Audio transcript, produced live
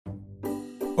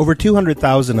Over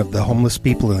 200,000 of the homeless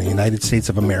people in the United States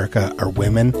of America are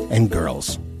women and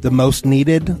girls. The most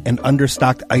needed and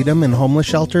understocked item in homeless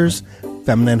shelters?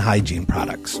 Feminine hygiene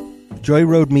products. Joy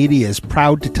Road Media is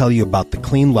proud to tell you about the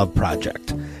Clean Love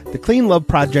Project. The Clean Love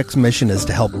Project's mission is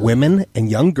to help women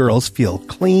and young girls feel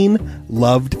clean,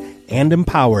 loved, and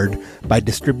empowered by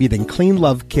distributing Clean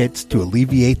Love kits to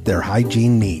alleviate their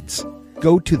hygiene needs.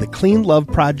 Go to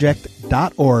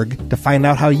thecleanloveproject.org to find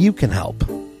out how you can help.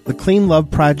 The Clean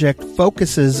Love Project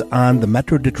focuses on the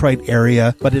Metro Detroit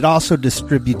area, but it also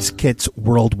distributes kits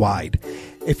worldwide.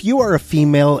 If you are a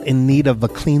female in need of a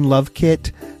Clean Love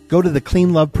kit, go to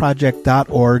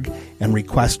thecleanloveproject.org and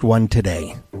request one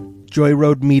today. Joy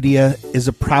Road Media is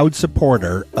a proud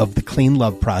supporter of the Clean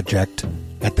Love Project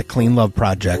at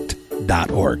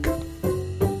thecleanloveproject.org.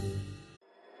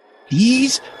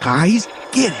 These guys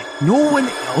get it. No one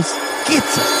else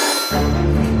gets it.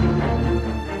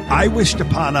 I wished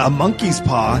upon a monkey's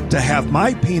paw to have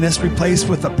my penis replaced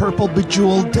with a purple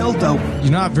bejeweled dildo.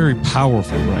 You're not very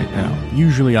powerful right now.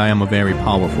 Usually I am a very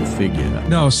powerful figure.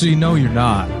 No, so you know you're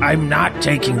not. I'm not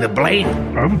taking the blame.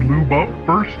 I would lube up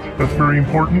first. That's very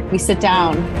important. We sit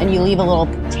down and you leave a little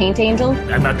taint angel.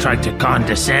 I'm not trying to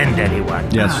condescend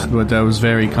anyone. Yes, but that was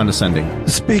very condescending.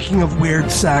 Speaking of weird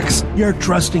sex, you're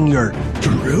trusting your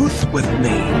truth with me.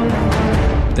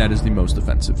 That is the most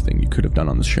offensive thing you could have done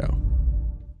on this show.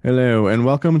 Hello, and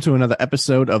welcome to another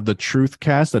episode of the Truth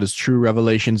Cast, that is True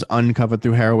Revelations Uncovered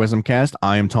Through Heroism Cast.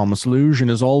 I am Thomas Luge,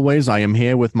 and as always, I am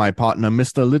here with my partner,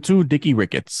 Mr. Little Dicky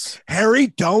Ricketts.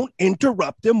 Harry, don't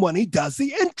interrupt him when he does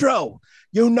the intro.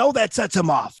 You know that sets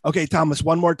him off. Okay, Thomas,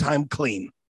 one more time,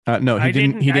 clean. No, he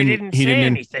didn't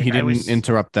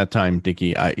interrupt that time,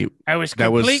 Dicky. I was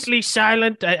completely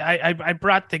silent. I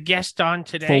brought the guest on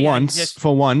today.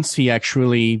 For once, he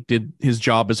actually did his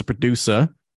job as a producer.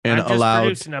 And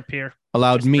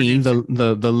allowed me,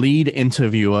 the lead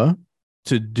interviewer,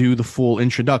 to do the full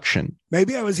introduction.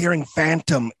 Maybe I was hearing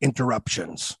phantom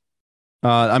interruptions.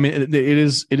 I mean, it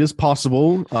is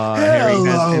possible.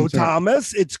 Hello,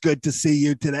 Thomas. It's good to see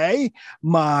you today.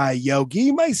 My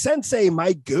yogi, my sensei,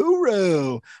 my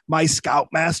guru, my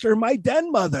scoutmaster, my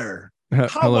den mother.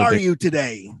 How are you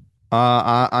today?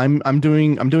 I'm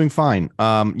doing fine.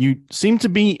 You seem to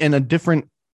be in a different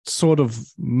sort of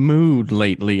mood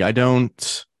lately. I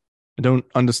don't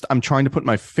understand. I'm trying to put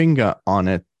my finger on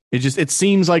it. It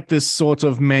seems like this sort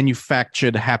of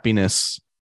manufactured happiness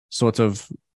sort of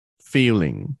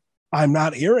feeling. I'm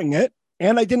not hearing it,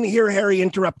 and I didn't hear Harry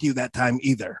interrupt you that time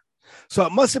either. So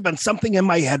it must have been something in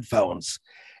my headphones.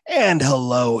 And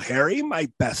hello, Harry, my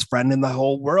best friend in the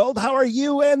whole world. How are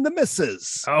you and the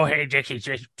missus? Oh, hey, Dickie.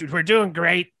 We're doing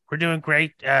great.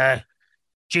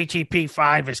 GTP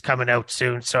 5 is coming out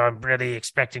soon, so I'm really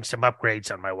expecting some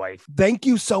upgrades on my wife. Thank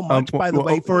you so much, by the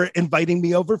way, for inviting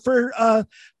me over for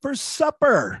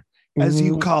supper, as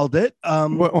you called it.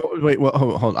 Wait,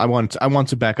 hold. I want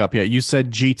to back up here. You said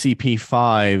GTP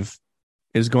 5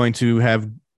 is going to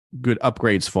have good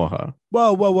upgrades for her.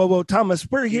 Whoa, Thomas,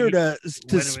 we're here to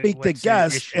speak to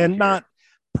guests and not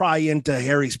pry into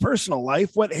Harry's personal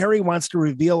life. What Harry wants to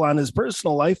reveal on his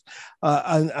personal life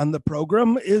on the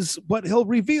program is what he'll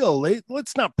reveal.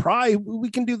 Let's not pry. We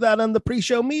can do that on the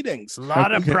pre-show meetings. A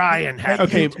lot of prying.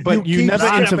 Okay, but you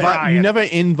never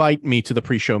invite me to the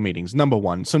pre-show meetings. Number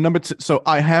one. So number two. So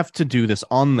I have to do this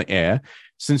on the air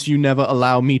since you never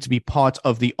allow me to be part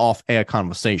of the off-air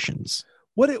conversations.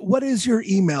 What is your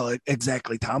email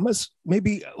exactly, Thomas?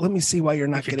 Maybe let me see why you're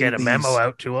not getting get a memo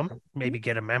out to him. Maybe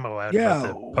get a memo out about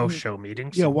the post-show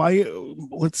meetings. Yeah, why?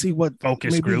 Let's see what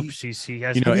focus groups he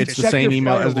has. It's the same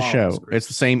email as the show. It's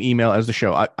the same email as the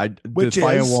show. Which the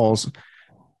firewalls.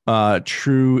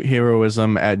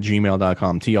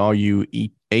 Trueheroism@gmail.com.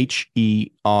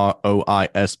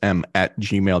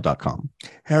 TRUEHEROISM@gmail.com.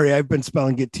 Harry, I've been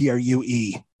spelling it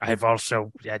TRUE. I've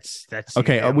also that's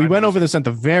okay. We went over this at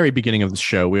the very beginning of the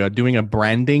show. We are doing a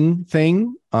branding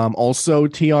thing. Also,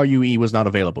 TRUE was not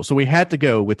available, so we had to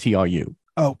go with TRU.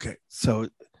 Okay, so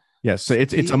yes, so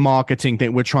it's a marketing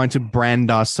thing. We're trying to brand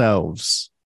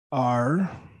ourselves. R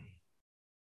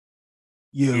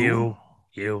U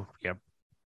yep.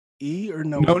 E or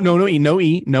no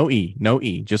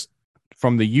E. Just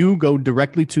from the U, go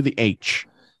directly to the H.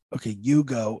 Okay, you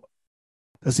go.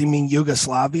 Does he mean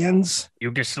Yugoslavians?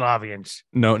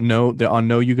 No, there are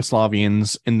no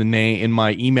Yugoslavians in the name. In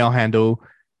my email handle,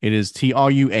 it is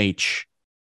TRUH,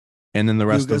 and then the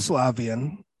rest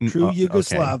Yugoslavian, true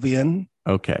Yugoslavian.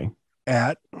 Okay.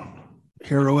 At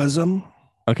heroism.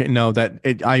 Okay, no,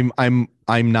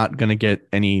 I'm not gonna get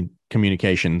any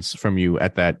communications from you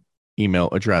at that email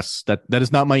address. That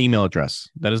is not my email address.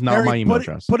 That is not Harry, my email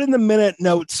address. Put in the minute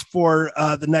notes for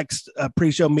the next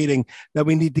pre-show meeting that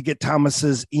we need to get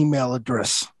Thomas's email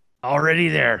address. Already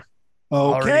there.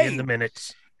 Okay. Already in the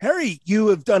minutes. Harry, you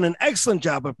have done an excellent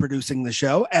job of producing the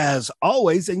show, as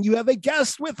always, and you have a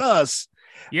guest with us.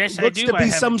 Yes, Looks I do. to be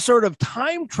some sort of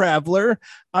time traveler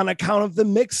on account of the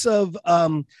mix of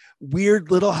weird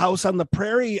Little House on the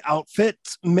Prairie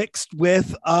outfits mixed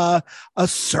with a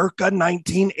circa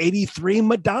 1983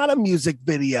 Madonna music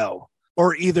video.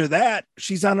 Or either that,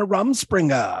 she's on a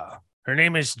Rumspringa. Her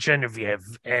name is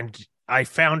Genevieve, and I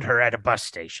found her at a bus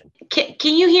station.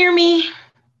 Can you hear me?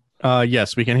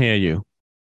 Yes, we can hear you.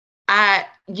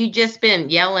 You just been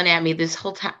yelling at me this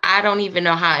whole time. I don't even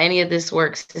know how any of this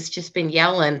works. It's just been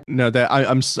yelling. No, that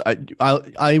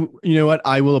I you know what?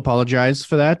 I will apologize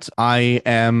for that. I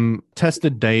am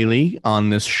tested daily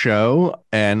on this show,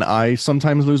 and I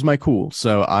sometimes lose my cool.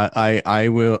 So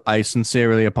I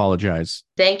sincerely apologize.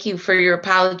 Thank you for your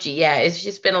apology. Yeah, it's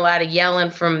just been a lot of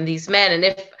yelling from these men, and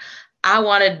if I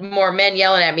wanted more men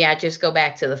yelling at me, I'd just go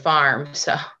back to the farm.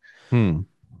 So.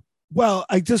 Well,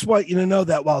 I just want you to know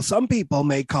that while some people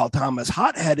may call Thomas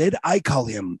hot-headed, I call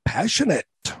him passionate.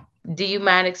 Do you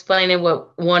mind explaining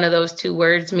what one of those two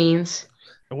words means?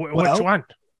 Which one?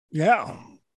 Yeah.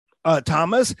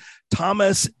 Thomas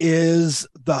is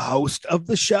the host of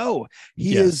the show.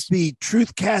 He is the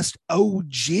Truthcast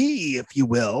OG, if you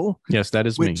will. Yes, that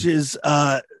is which is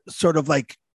sort of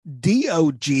like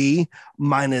DOG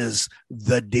minus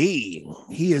the D.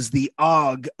 He is the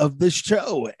OG of this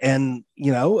show. And,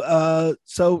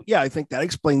 so, yeah, I think that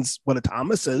explains what a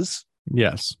Thomas is.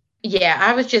 Yes. Yeah,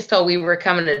 I was just told we were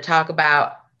coming to talk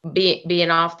about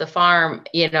being off the farm,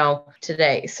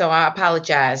 today. So I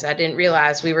apologize. I didn't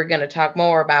realize we were going to talk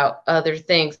more about other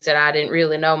things that I didn't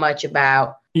really know much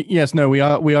about. Yes, no, we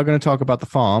are going to talk about the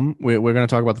farm. We're going to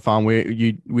talk about the farm.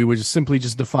 We were just simply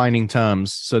defining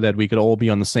terms so that we could all be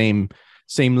on the same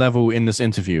level in this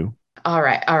interview. All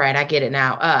right, I get it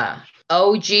now.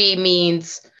 OG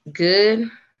means good.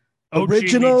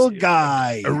 Original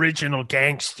guy. Original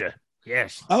gangster.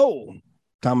 Yes. Oh,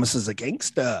 Thomas is a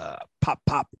gangster.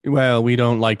 Pop. Well, we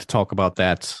don't like to talk about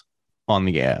that on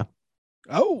the air.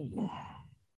 Oh.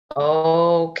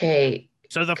 Okay.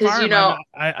 So the farm,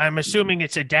 I'm assuming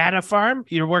it's a data farm.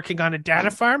 You're working on a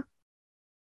data farm.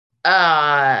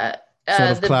 Sort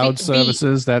of cloud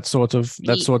services, that sort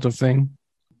of thing.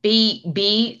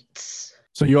 Beats.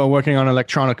 So you are working on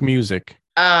electronic music.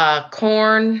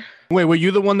 Corn. Wait, were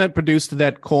you the one that produced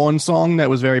that Corn song that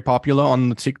was very popular on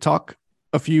the TikTok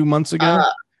a few months ago?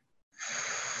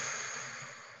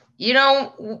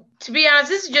 To be honest,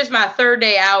 this is just my third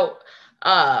day out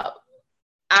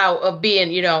of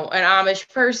being, an Amish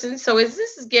person. So this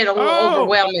is getting a little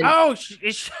overwhelming.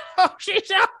 She's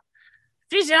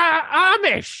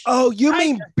Amish. Oh, you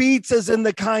mean beats as in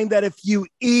the kind that if you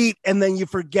eat and then you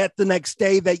forget the next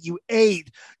day that you ate,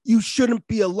 you shouldn't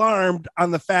be alarmed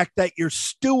on the fact that your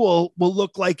stool will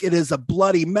look like it is a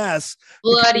bloody mess.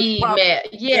 Mess.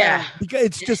 Yeah. Because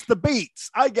it's just the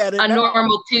beats. I get it.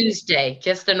 Normal Tuesday.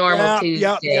 Just a normal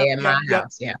Tuesday in my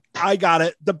house. Yeah. I got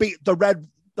it. The red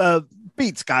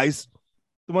beets, guys.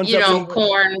 The ones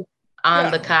corn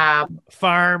on the cob.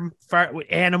 Farm,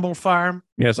 animal farm.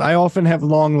 Yes, I often have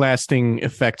long-lasting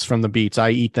effects from the beets.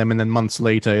 I eat them, and then months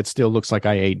later, it still looks like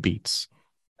I ate beets.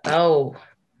 They've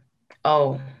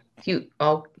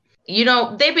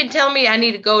been telling me I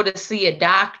need to go to see a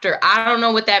doctor. I don't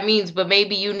know what that means, but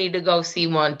maybe you need to go see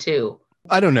one too.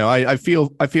 I don't know. I feel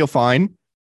fine.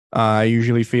 I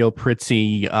usually feel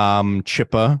pretty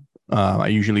chipper. I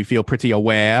usually feel pretty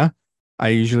aware. I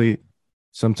usually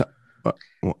sometimes.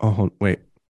 Wait.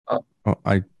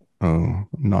 I'm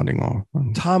nodding off.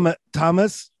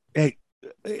 Thomas, hey,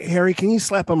 Harry, can you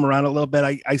slap him around a little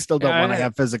bit? I still don't want to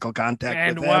have physical contact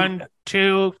and with him. 1,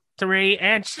 2, 3,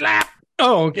 and slap.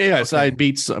 Oh, okay. Yes,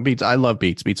 beets. I love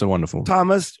beets. Beets are wonderful.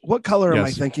 Thomas, what color am I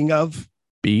thinking of?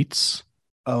 Beets.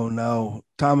 Oh no,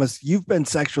 Thomas, you've been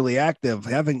sexually active,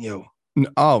 haven't you?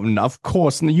 Oh, no, of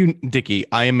course. You, Dickie,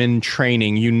 I am in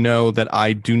training. You know that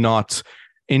I do not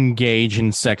engage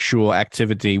in sexual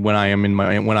activity when I am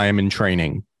in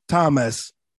training.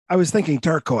 Thomas, I was thinking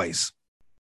turquoise.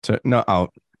 Are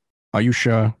you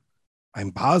sure?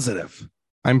 I'm positive.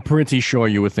 I'm pretty sure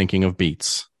you were thinking of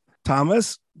beets.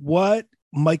 Thomas, what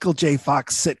Michael J.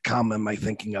 Fox sitcom am I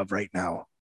thinking of right now?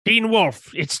 Teen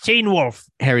Wolf. It's Teen Wolf.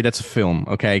 Harry, that's a film.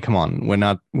 Okay, come on. We're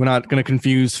not going to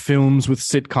confuse films with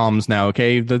sitcoms now.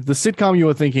 Okay, the sitcom you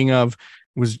were thinking of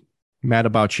was Mad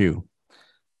About You.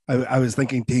 I was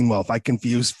thinking Teen Wolf. I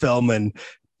confused film and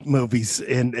movies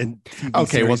and TV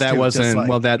okay, well series that too, wasn't just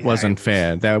like- that wasn't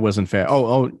fair. That wasn't fair.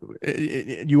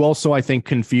 You also, I think,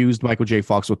 confused Michael J.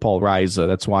 Fox with Paul Reiser.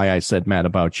 That's why I said mad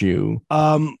about you.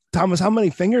 Thomas, how many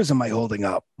fingers am I holding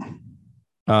up?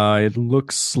 It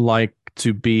looks like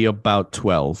to be about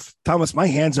 12. Thomas, my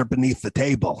hands are beneath the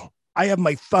table. I have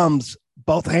my thumbs,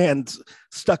 both hands,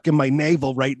 stuck in my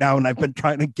navel right now, and I've been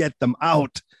trying to get them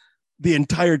out the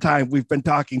entire time we've been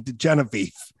talking to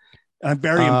Genevieve. I'm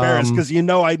very embarrassed because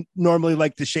I normally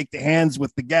like to shake the hands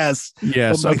with the guests.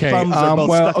 Yes. But my Okay. thumbs are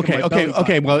both stuck in my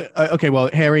belly button. Well,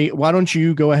 Harry, why don't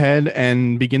you go ahead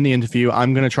and begin the interview?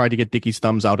 I'm going to try to get Dickie's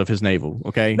thumbs out of his navel.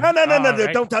 Okay. No!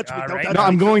 Right. Don't touch me! All Don't right. touch No, me!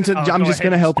 I'm just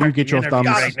going to help you get your thumbs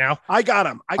right now. I got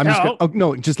him.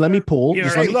 No, just let me pull. You're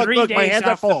Just let me- look, my hands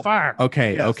are full.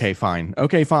 Okay. Yes. Okay. Fine.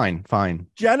 Okay. Fine.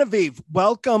 Genevieve,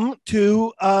 welcome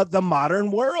to the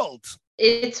modern world.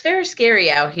 It's very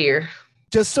scary out here.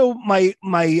 Just so my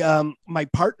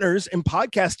partners in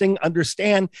podcasting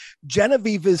understand,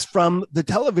 Genevieve is from the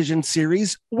television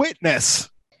series Witness.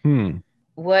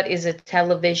 What is a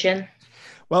television?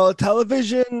 Well, a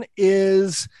television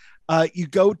is you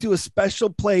go to a special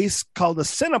place called a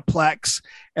Cineplex,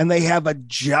 and they have a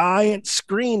giant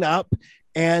screen up,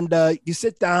 and you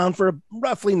sit down for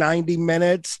roughly 90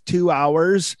 minutes, 2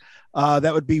 hours.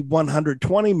 That would be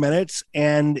 120 minutes,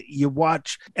 and you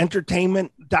watch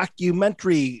entertainment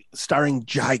documentary starring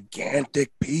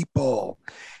gigantic people.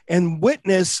 And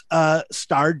Witness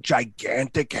starred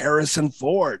gigantic Harrison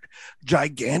Ford,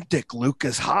 gigantic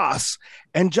Lucas Haas,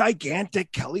 and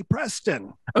gigantic Kelly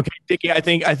Preston. Okay, Dickie, I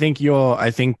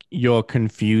think you're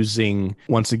confusing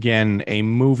once again a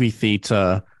movie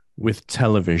theater with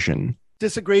television.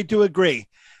 Disagree to agree.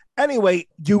 Anyway,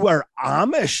 you are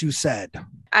Amish, you said.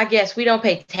 I guess we don't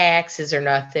pay taxes or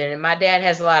nothing. And my dad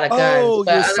has a lot of guns. Oh,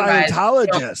 but you're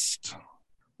Scientologist.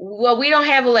 Well, we don't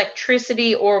have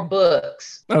electricity or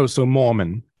books. Oh, so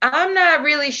Mormon. I'm not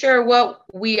really sure what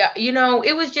we are.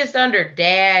 It was just under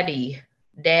Daddy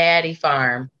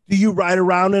Farm. Do you ride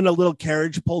around in a little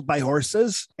carriage pulled by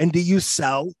horses? And do you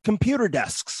sell computer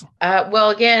desks? Well,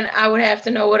 again, I would have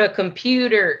to know what a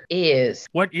computer is.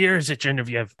 What year is it,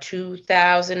 Genevieve?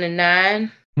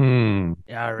 2009. All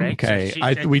right. Okay.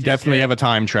 So we definitely have a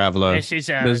time traveler.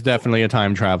 There's definitely a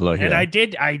time traveler here. And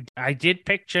I did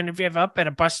pick Genevieve up at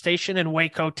a bus station in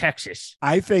Waco, Texas.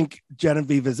 I think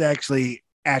Genevieve is actually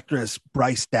actress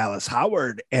Bryce Dallas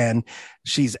Howard, and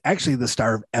she's actually the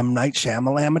star of M. Night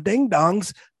Shyamalan Ding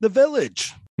Dong's The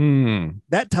Village.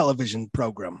 That television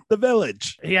program, The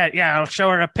Village. Yeah, I'll show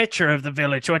her a picture of The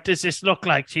Village. What does this look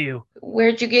like to you?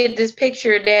 Where'd you get this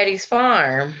picture of Daddy's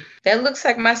farm? That looks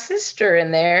like my sister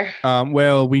in there.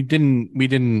 Well, we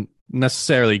didn't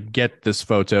necessarily get this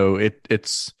photo.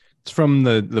 It's from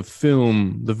the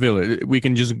film The Village. We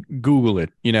can just Google it.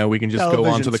 We can just go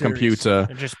onto the computer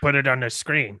and just put it on the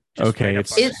screen. Okay,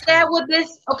 is that what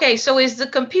this? Okay, so is the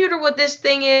computer what this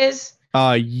thing is?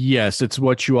 Yes, it's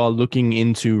what you are looking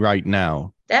into right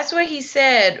now. That's what he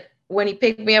said when he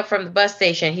picked me up from the bus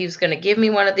station. He was going to give me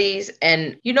one of these.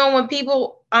 And when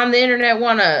people on the internet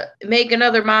want to make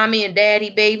another mommy and daddy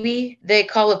baby, they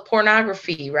call it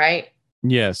pornography, right?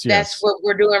 Yes. That's what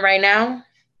we're doing right now?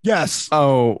 Yes.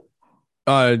 Oh,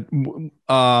 no,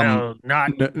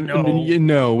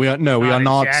 we are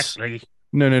not. Exactly.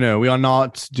 No. We are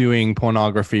not doing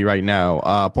pornography right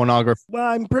now. Pornography. Well,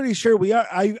 I'm pretty sure we are.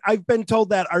 I've been told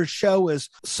that our show is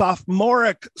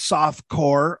sophomoric,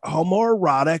 softcore,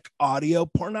 homoerotic audio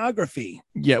pornography.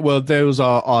 Yeah, well, those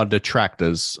are our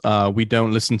detractors. We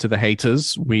don't listen to the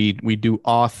haters. We do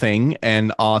our thing,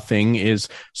 and our thing is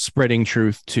spreading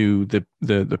truth to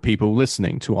the people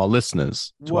listening, to our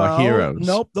listeners, to our heroes.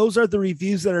 Nope, those are the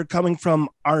reviews that are coming from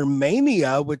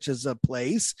Armenia, which is a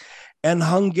place, and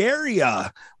Hungary,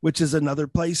 which is another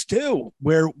place too,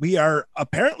 where we are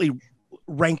apparently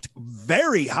ranked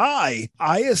very high.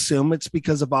 I assume it's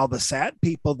because of all the sad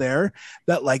people there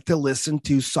that like to listen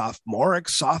to sophomoric,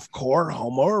 softcore,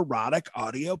 homoerotic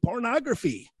audio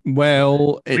pornography.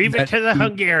 Well, leave it to the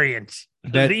Hungarians.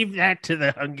 Leave that to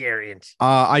the Hungarians.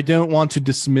 I don't want to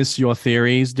dismiss your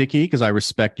theories, Dickie, because I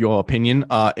respect your opinion.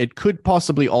 It could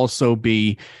possibly also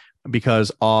be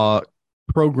because our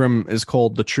program is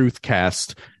called The Truth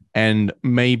Cast, and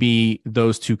maybe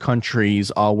those two countries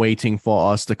are waiting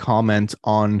for us to comment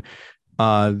on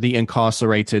the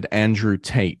incarcerated Andrew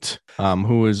Tate,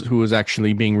 who is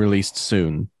actually being released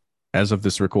soon as of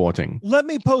this recording. Let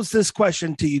me pose this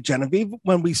question to you, Genevieve,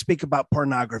 when we speak about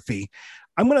pornography.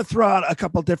 I'm going to throw out a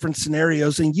couple different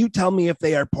scenarios, and you tell me if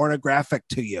they are pornographic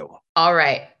to you. All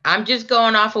right. I'm just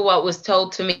going off of what was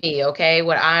told to me, okay?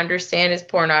 What I understand is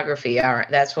pornography. All right.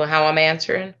 That's how I'm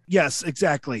answering? Yes,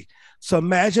 exactly. So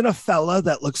imagine a fella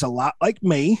that looks a lot like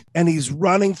me, and he's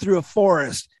running through a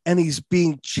forest, and he's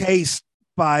being chased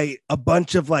by a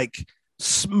bunch of like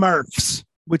Smurfs,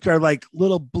 which are like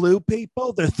little blue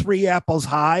people. They're 3 apples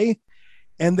high,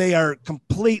 and they are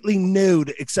completely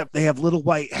nude, except they have little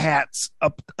white hats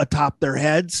up atop their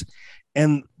heads,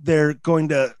 and they're going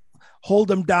to hold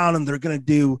him down, and they're going to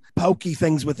do pokey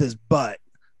things with his butt.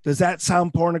 Does that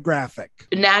sound pornographic?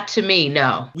 Not to me,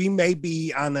 no. We may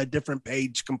be on a different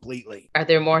page completely. Are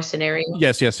there more scenarios?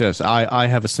 Yes. I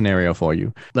have a scenario for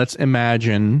you. Let's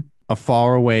imagine a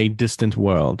faraway, distant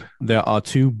world. There are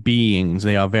 2 beings.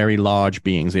 They are very large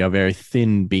beings. They are very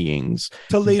thin beings.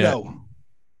 Toledo.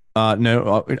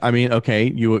 No, I mean,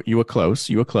 okay, you were close.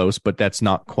 You were close, but that's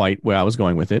not quite where I was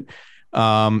going with it.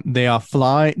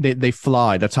 They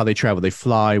fly. That's how they travel. They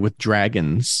fly with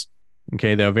dragons.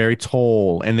 Okay, they're very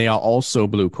tall, and they are also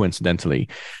blue, coincidentally.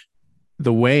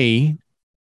 The way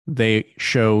they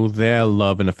show their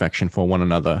love and affection for one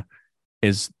another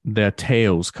is their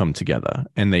tails come together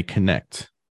and they connect.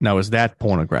 Now, is that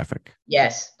pornographic?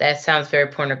 Yes, that sounds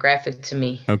very pornographic to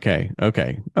me. Okay.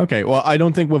 Well, I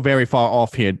don't think we're very far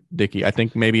off here, Dickie. I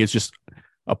think maybe it's just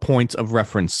a point of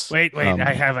reference. Wait.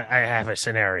 I have a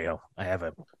scenario. I have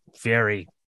a very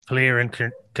clear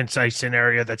and concise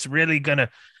scenario that's really going to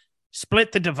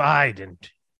split the divide and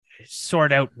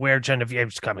sort out where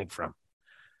Genevieve's coming from.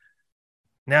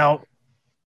 Now,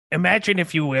 imagine,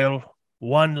 if you will,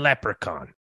 one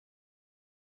leprechaun.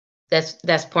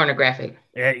 That's pornographic.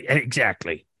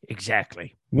 Exactly.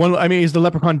 Well, I mean, is the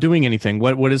leprechaun doing anything?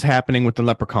 What is happening with the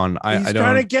leprechaun? He's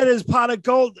trying to get his pot of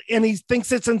gold, and he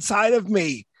thinks it's inside of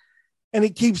me, and he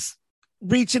keeps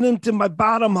reaching into my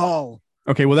bottom hole.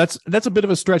 Okay, well, that's a bit of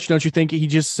a stretch, don't you think? He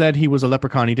just said he was a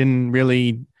leprechaun. He didn't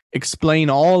really explain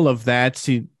all of that.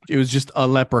 It was just a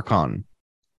leprechaun.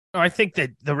 I think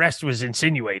that the rest was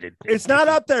insinuated. It's not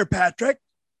up there, Patrick.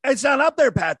 It's not up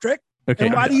there, Patrick. Okay.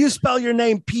 And why do you spell your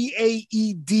name Paedrik?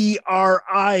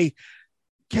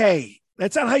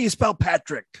 That's not how you spell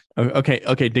Patrick.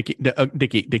 Okay,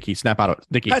 Dickie, snap out of it.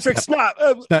 Dickie, Patrick, snap.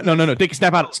 No, Dickie,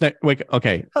 snap out. Wait,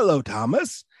 okay. Hello,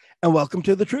 Thomas, and welcome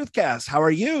to the Truthcast. How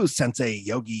are you, Sensei,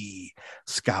 Yogi,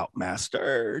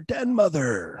 Scoutmaster, Den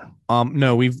Mother?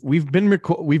 No, we've been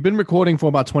recording for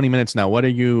about 20 minutes now. What are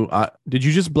you? Did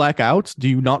you just black out? Do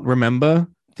you not remember?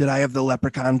 Did I have the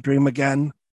leprechaun dream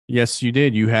again? Yes, you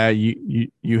did. You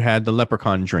had the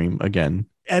leprechaun dream again.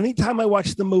 Anytime I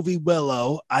watch the movie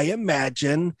Willow, I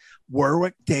imagine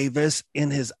Warwick Davis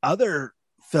in his other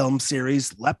film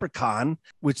series, Leprechaun,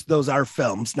 which those are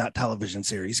films, not television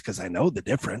series, because I know the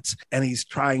difference. And he's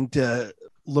trying to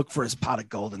look for his pot of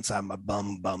gold inside my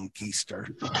bum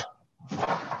keister.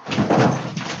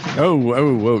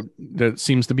 Oh, there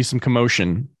seems to be some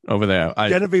commotion over there.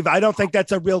 Genevieve, I don't think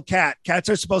that's a real cat. Cats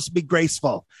are supposed to be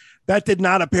graceful. That did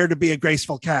not appear to be a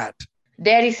graceful cat.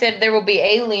 Daddy said there will be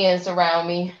aliens around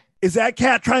me. Is that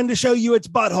cat trying to show you its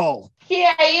butthole?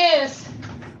 Yeah, he is.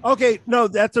 Okay, no,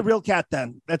 that's a real cat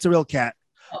then. That's a real cat.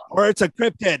 Or it's a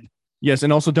cryptid. Yes,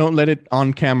 and also don't let it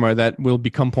on camera. That will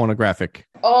become pornographic.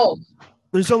 Oh.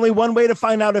 There's only one way to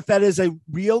find out if that is a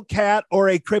real cat or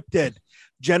a cryptid.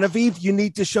 Genevieve, you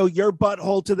need to show your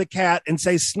butthole to the cat and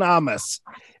say Snomus.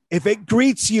 If it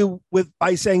greets you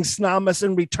by saying Snomus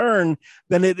in return,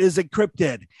 then it is a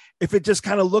cryptid. If it just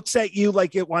kind of looks at you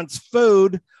like it wants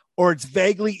food or it's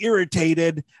vaguely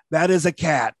irritated, that is a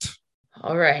cat.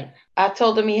 All right. I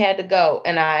told him he had to go,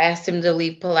 and I asked him to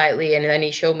leave politely, and then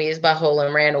he showed me his butthole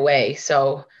and ran away.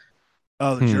 So,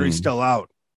 the jury's still out.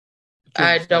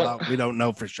 We don't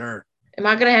know for sure. Am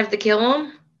I going to have to kill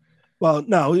him? Well,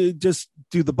 no, just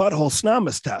do the butthole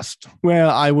Snomus test. Well,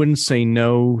 I wouldn't say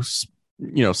no,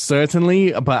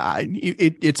 certainly, but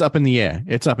it's up in the air.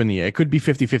 It's up in the air. It could be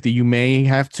 50-50. You may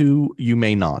have to, you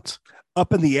may not.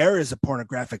 Up in the Air is a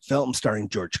pornographic film starring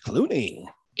George Clooney.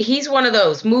 He's one of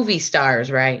those movie stars,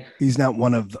 right? He's not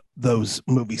one of those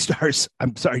movie stars.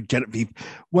 I'm sorry, Genevieve.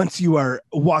 Once you are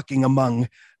walking among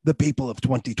the people of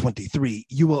 2023,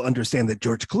 you will understand that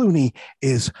George Clooney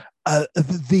is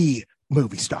the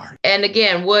movie star. And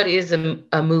again, what is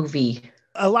a movie?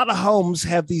 A lot of homes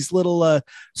have these little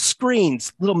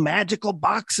screens, little magical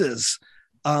boxes,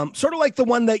 sort of like the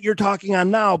one that you're talking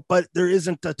on now, but there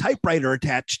isn't a typewriter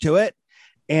attached to it.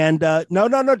 And no,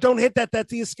 don't hit that. That's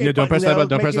the escape don't button. Press that button.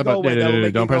 Don't press that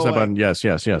button. Don't press that button. Yes.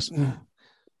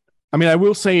 I mean, I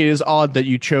will say it is odd that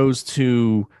you chose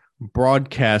to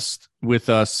broadcast with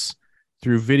us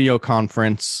through video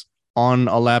conference on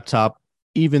a laptop,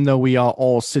 even though we are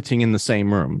all sitting in the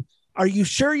same room. Are you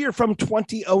sure you're from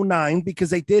 2009?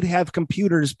 Because they did have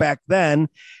computers back then.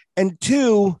 And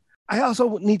 2, I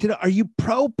also need to know, are you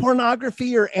pro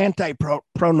pornography or anti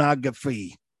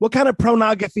pornography? What kind of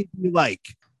pornography do you like?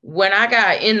 When I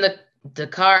got in the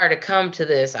car to come to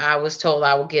this, I was told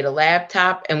I would get a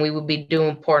laptop and we would be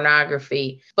doing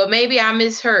pornography, but maybe I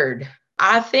misheard.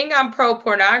 I think I'm pro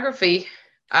pornography.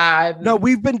 No,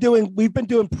 we've been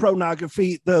doing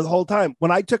pornography the whole time.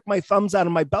 When I took my thumbs out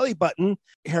of my belly button,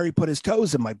 Harry put his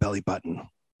toes in my belly button.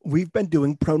 We've been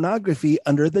doing pornography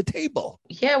under the table.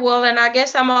 Yeah, well, and I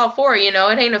guess I'm all for it. You know,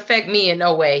 it ain't affect me in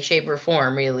no way, shape, or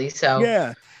form, really. So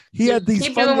yeah, he had these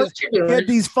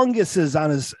funguses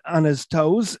on his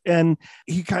toes, and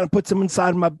he kind of puts them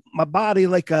inside my body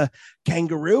like a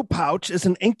kangaroo pouch as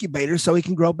an incubator, so he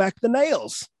can grow back the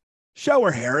nails. Show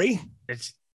her, Harry.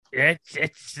 It's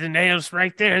the nails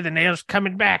right there. The nails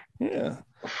coming back. Yeah,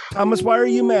 Thomas, why are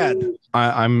you mad?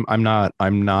 I'm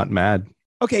not mad.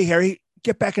 Okay, Harry.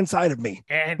 Get back inside of me.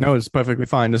 No, it's perfectly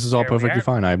fine. This is all perfectly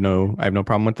fine. I have no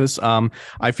problem with this.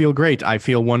 I feel great. I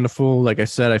feel wonderful. Like I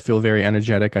said, I feel very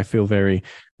energetic. I feel very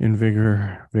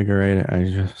invigorated. I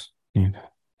just need to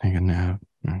take a nap.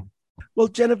 Well,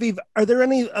 Genevieve, are there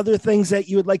any other things that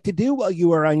you would like to do while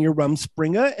you are on your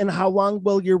Rumspringa? And how long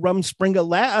will your Rumspringa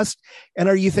last? And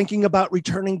are you thinking about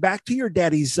returning back to your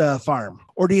daddy's farm?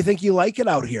 Or do you think you like it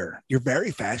out here? You're very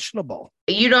fashionable.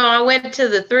 You know, I went to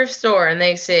the thrift store and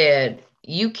they said,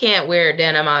 you can't wear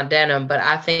denim on denim, but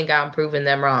I think I'm proving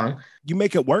them wrong. You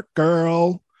make it work,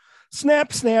 girl.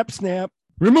 Snap, snap, snap.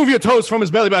 Remove your toes from his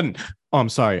belly button. Oh, I'm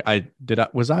sorry. Did I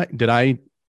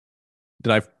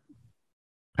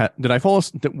fall?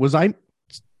 Was I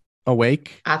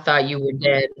awake? I thought you were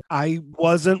dead. I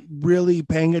wasn't really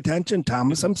paying attention,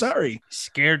 Thomas. I'm sorry.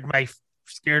 Scared my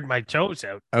toes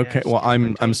out. Okay, well,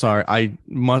 I'm sorry. I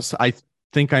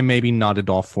think I maybe nodded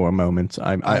off for a moment.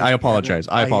 I apologize.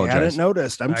 I apologize. I hadn't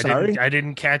noticed. I'm sorry. I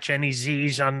didn't catch any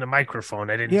Z's on the microphone.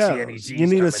 I didn't see any Z's. You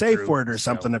need a safe word or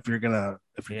something if you're gonna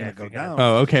go down.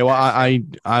 Oh, okay. Well,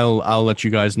 I'll let you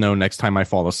guys know next time I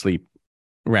fall asleep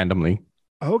randomly.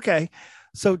 Okay.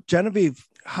 So Genevieve,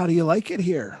 how do you like it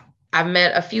here? I've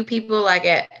met a few people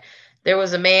there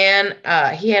was a man,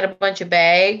 he had a bunch of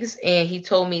bags and he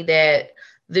told me that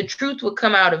the truth would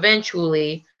come out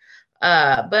eventually.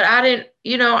 But I didn't,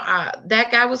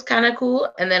 that guy was kind of cool.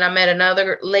 And then I met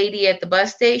another lady at the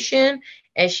bus station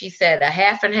and she said a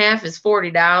half and half is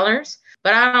 $40.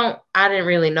 But I didn't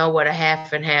really know what a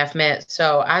half and half meant.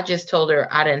 So I just told her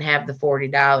I didn't have the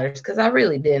 $40 because I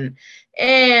really didn't.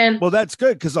 And well, that's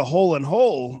good because a whole and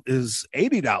whole is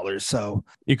 $80. So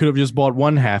you could have just bought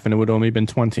one half and it would only been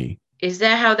 $20. Is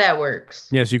that how that works?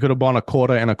 Yes, you could have bought a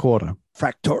quarter and a quarter.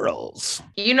 Fractorals.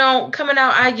 Coming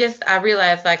out, I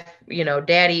realized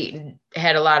Daddy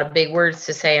had a lot of big words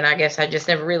to say, and I guess I just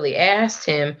never really asked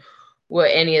him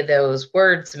what any of those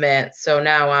words meant. So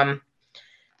now I'm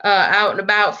out and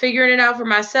about figuring it out for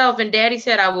myself. And Daddy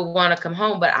said I would want to come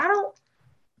home, but I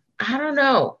don't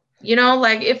know.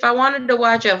 If I wanted to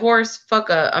watch a horse fuck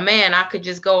a man, I could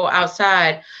just go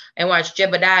outside and watch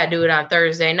Jebediah do it on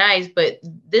Thursday nights. But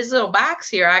this little box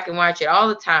here, I can watch it all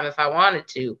the time if I wanted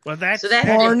to. Well, that's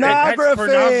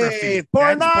pornography.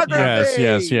 Pornography.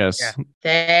 Yes. Yeah.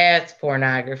 That's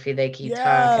pornography they keep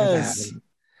talking about.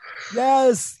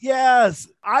 Yes.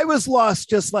 I was lost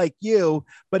just like you,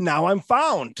 but now I'm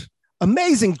found.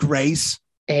 Amazing grace.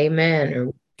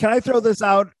 Amen. Can I throw this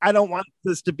out? I don't want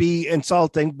this to be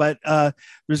insulting, but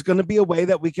there's going to be a way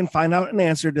that we can find out an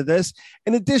answer to this.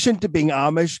 In addition to being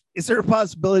Amish, is there a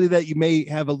possibility that you may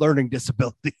have a learning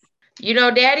disability?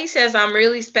 Daddy says I'm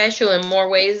really special in more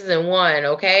ways than one,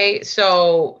 okay?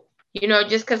 So,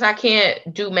 just because I can't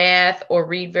do math or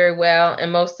read very well,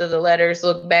 and most of the letters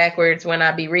look backwards when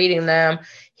I be reading them,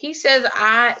 he says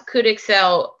I could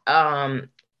excel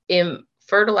in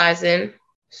fertilizing.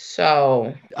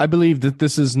 So I believe that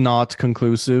this is not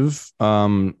conclusive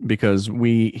because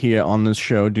we here on this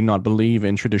show do not believe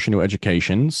in traditional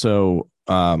education. So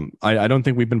I don't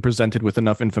think we've been presented with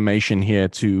enough information here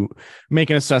to make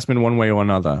an assessment one way or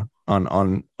another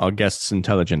on our guest's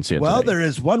intelligence here. Well, today. There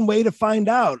is one way to find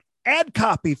out. Ad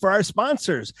copy for our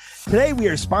sponsors. Today we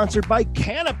are sponsored by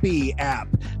Canopy app.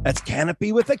 That's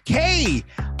Canopy with a K.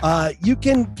 You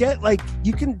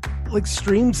can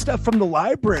stream stuff from the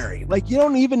library. You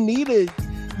don't even need a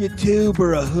YouTube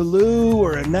or a Hulu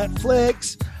or a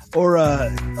Netflix or a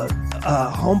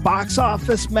home box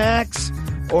office Max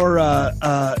or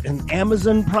an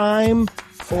Amazon Prime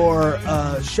or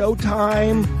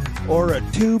Showtime or a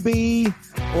Tubi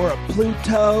or a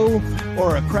Pluto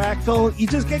or a Crackle. You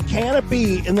just get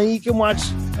Canopy and then you can watch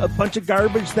a bunch of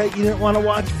garbage that you didn't want to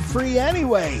watch for free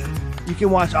anyway. You can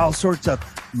watch all sorts of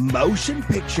motion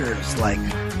pictures like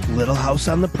Little House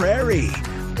on the Prairie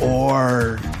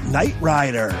or Knight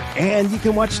Rider, and you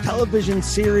can watch television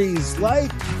series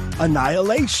like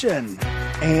Annihilation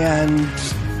and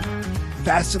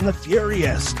Fast and the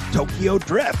Furious, Tokyo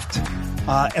Drift.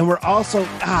 And we're also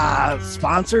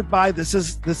sponsored by, this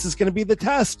is going to be the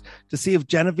test to see if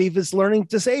Genevieve is learning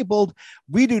disabled.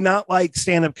 We do not like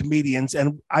stand-up comedians,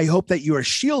 and I hope that you are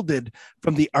shielded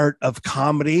from the art of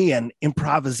comedy and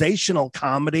improvisational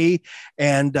comedy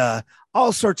and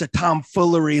all sorts of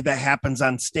tomfoolery that happens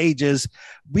on stages.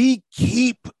 We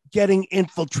keep getting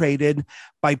infiltrated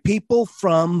by people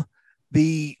from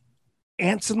the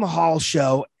Ants in the Hall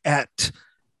show at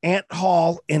Ant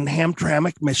Hall in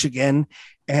Hamtramck, Michigan.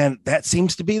 And that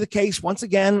seems to be the case. Once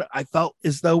again, I felt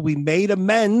as though we made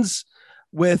amends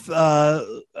with one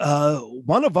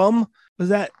of them. Was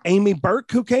that Amy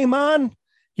Burke who came on?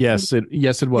 Yes, it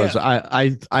was. Yeah.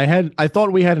 I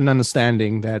thought we had an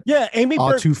understanding that Amy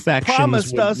our Burke two factions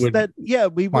promised us would that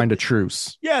we would find a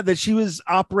truce. Yeah, that she was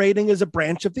operating as a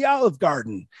branch of the Olive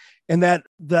Garden, and that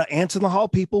the Ants in the Hall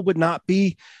people would not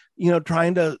be,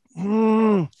 trying to.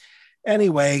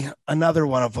 Anyway, another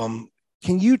one of them.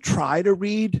 Can you try to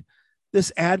read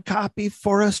this ad copy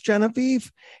for us,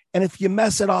 Genevieve? And if you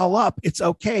mess it all up, it's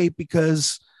okay,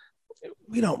 because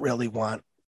we don't really want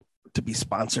to be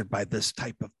sponsored by this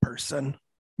type of person.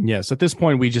 Yes, at this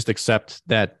point, we just accept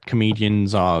that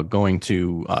comedians are going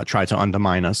to try to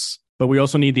undermine us, but we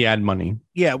also need the ad money.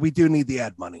 Yeah, we do need the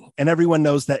ad money. And everyone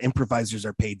knows that improvisers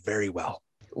are paid very well.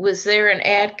 Was there an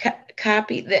ad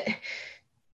copy that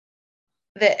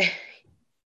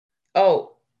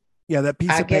yeah, that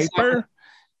piece of paper.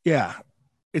 Yeah,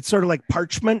 it's sort of like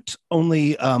parchment,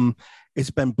 only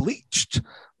it's been bleached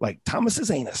like Thomas's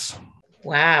anus.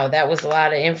 Wow, that was a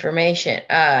lot of information.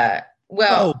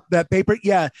 That paper,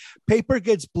 paper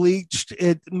gets bleached.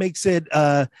 It makes it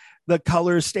the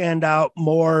colors stand out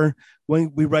more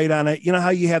when we write on it. You know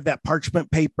how you have that parchment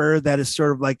paper that is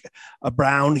sort of like a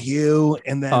brown hue,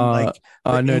 and then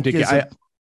no, Dickie,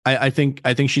 I think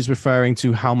she's referring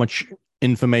to how much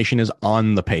information is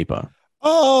on the paper.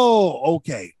 Oh,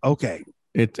 okay.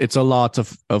 It's a lot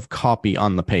of copy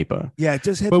on the paper. Yeah,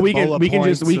 just hit. But we can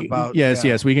just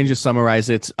summarize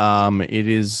it. It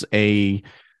is a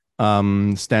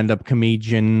stand-up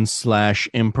comedian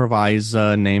 /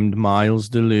 improviser named Miles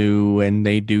DeLue, and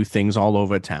they do things all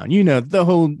over town. The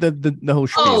whole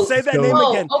spiel. Say that name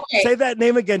again. Okay. Say that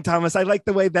name again, Thomas. I like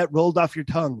the way that rolled off your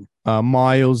tongue.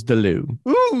 Miles DeLue.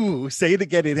 Ooh, say it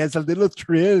again. It has a little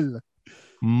thrill.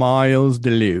 Miles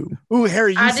DeLue. Ooh,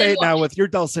 Harry, you say it now with your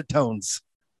dulcet tones.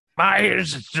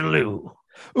 Miles DeLue.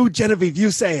 Ooh, Genevieve, you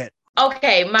say it.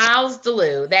 Okay, Miles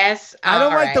DeLue. That's I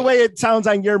don't like the way it sounds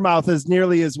on your mouth as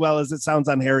nearly as well as it sounds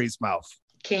on Harry's mouth.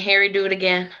 Can Harry do it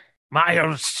again?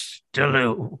 Miles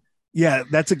DeLue. Yeah,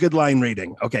 that's a good line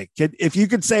reading. Okay, if you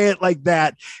could say it like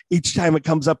that each time it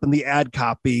comes up in the ad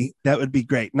copy, that would be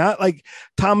great. Not like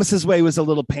Thomas's way was a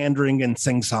little pandering and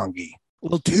sing-songy. A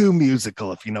little too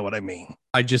musical, if you know what I mean.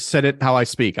 I just said it how I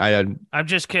speak. I'm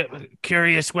just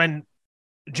curious when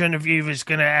Genevieve is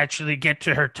going to actually get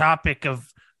to her topic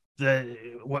of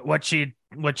what she'd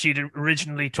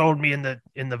originally told me in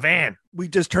the van. We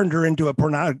just turned her into a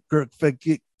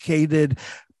pornographicated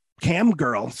cam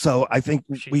girl, so I think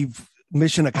we've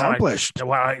mission accomplished.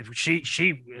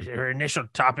 Her initial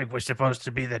topic was supposed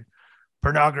to be that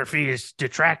pornography is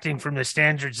detracting from the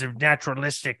standards of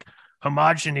naturalistic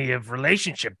homogeny of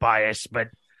relationship bias, but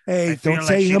hey, don't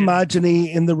say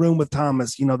homogeny in the room with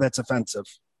Thomas. That's offensive.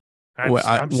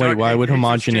 Why would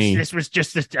homogeny? This was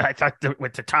just I thought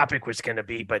what the topic was going to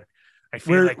be, but I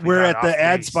feel we're at the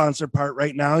ad sponsor part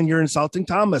right now, and you're insulting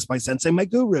Thomas, my sensei, my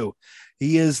guru.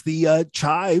 He is the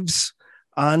chives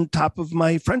on top of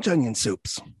my French onion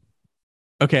soups.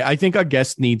 Okay, I think our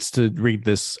guest needs to read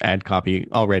this ad copy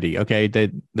already. Okay,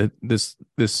 this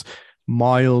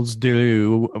Miles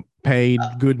DeLue paid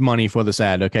good money for this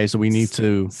ad. Okay, so we need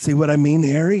to see what I mean,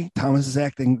 Harry. Thomas is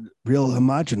acting real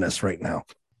homogenous right now.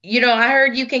 I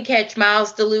heard you can catch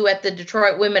Miles DeLue at the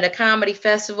Detroit Women of Comedy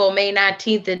Festival, May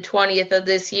 19th and 20th of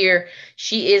this year.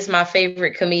 She is my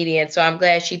favorite comedian, so I'm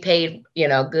glad she paid,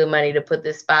 good money to put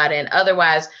this spot in.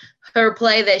 Otherwise, her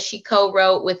play that she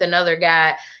co-wrote with another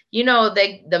guy,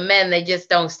 the men, they just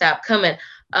don't stop coming.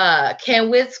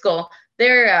 Ken Whitskell,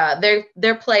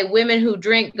 their play Women Who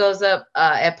Drink goes up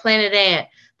at Planet Ant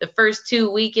the first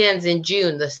 2 weekends in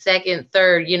June, the 2nd,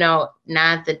 3rd,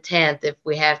 9th and 10th, if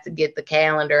we have to get the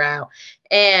calendar out.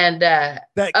 And that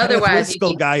otherwise,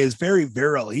 Whitskell guy is very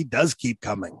virile. He does keep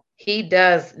coming. He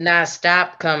does not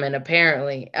stop coming,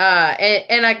 apparently.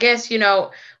 And I guess, if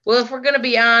we're going to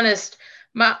be honest,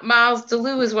 Miles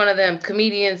DeLue is one of them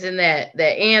comedians in that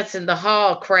Ants in the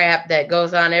Hall crap that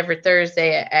goes on every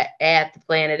Thursday at the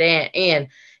Planet Ant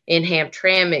in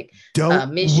Hamtramck,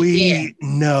 Michigan. We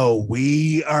know?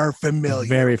 We are familiar.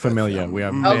 Very familiar. We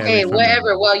are okay,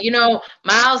 whatever. Well,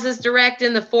 Miles is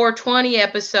directing the 420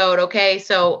 episode. Okay,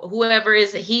 so whoever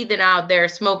is a heathen out there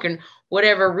smoking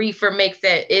whatever reefer makes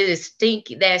that it is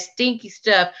stinky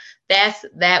stuff.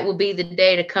 That will be the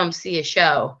day to come see a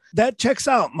show. That checks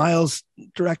out. Miles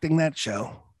directing that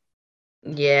show.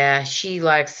 Yeah, she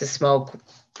likes to smoke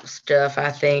stuff.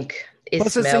 I think it's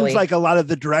Plus, smelly. it seems like a lot of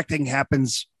the directing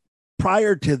happens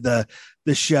prior to the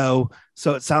show,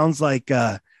 so it sounds like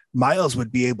Miles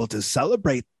would be able to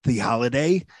celebrate the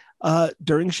holiday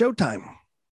during showtime.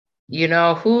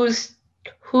 Who's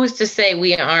to say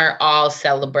we aren't all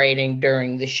celebrating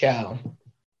during the show?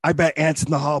 I bet Ants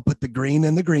in the Hall put the green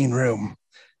in the green room.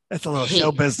 That's a little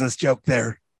show business joke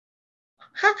there.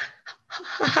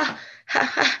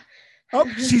 Oh,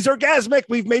 she's orgasmic.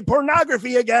 We've made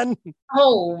pornography again.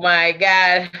 Oh my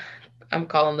God. I'm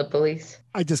calling the police.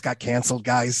 I just got canceled,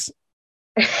 guys.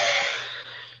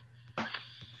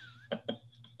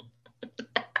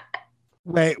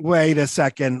 Wait a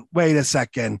second.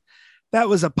 That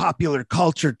was a popular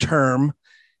culture term.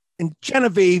 And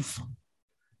Genevieve,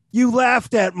 you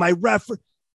laughed at my reference.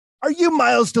 Are you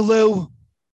Miles DeLue?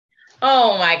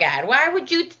 Oh my God. Why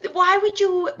would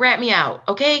you rat me out?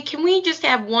 Okay. Can we just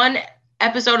have one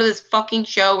episode of this fucking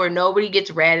show where nobody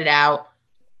gets ratted out?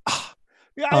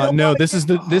 No, this is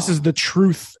the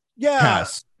truth. Yeah.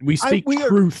 Cast. We speak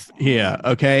truth here.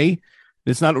 Okay.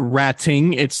 It's not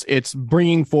ratting. It's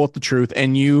bringing forth the truth.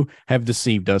 And you have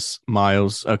deceived us,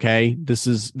 Miles. Okay. This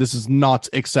is not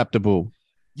acceptable.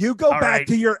 You go back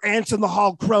to your Ants in the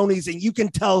Hall cronies and you can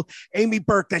tell Amy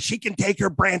Burke that she can take her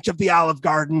branch of the Olive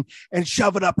Garden and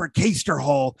shove it up her keister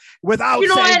hole without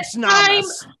saying snamas.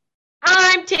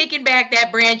 I'm taking back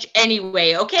that branch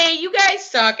anyway, okay? You guys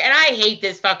suck, and I hate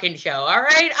this fucking show, all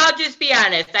right? I'll just be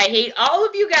honest. I hate all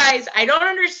of you guys. I don't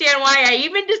understand why I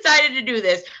even decided to do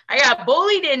this. I got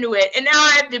bullied into it, and now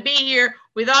I have to be here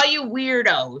with all you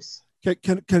weirdos.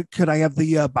 Could I have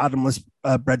the bottomless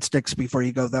breadsticks before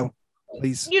you go, though?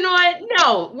 Please. You know what?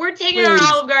 No, we're taking our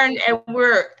Olive Garden and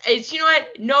you know what?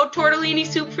 No tortellini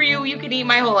soup for you. You can eat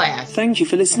my whole ass. Thank you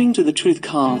for listening to the Truth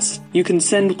Cast. You can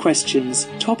send questions,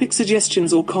 topic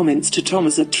suggestions, or comments to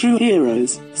Thomas at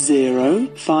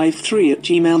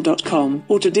trueheroes053@gmail.com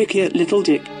or to Dickie at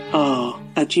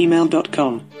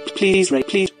littledicr@gmail.com. Please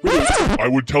rate. I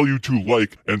would tell you to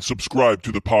like and subscribe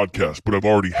to the podcast, but I've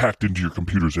already hacked into your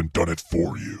computers and done it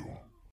for you.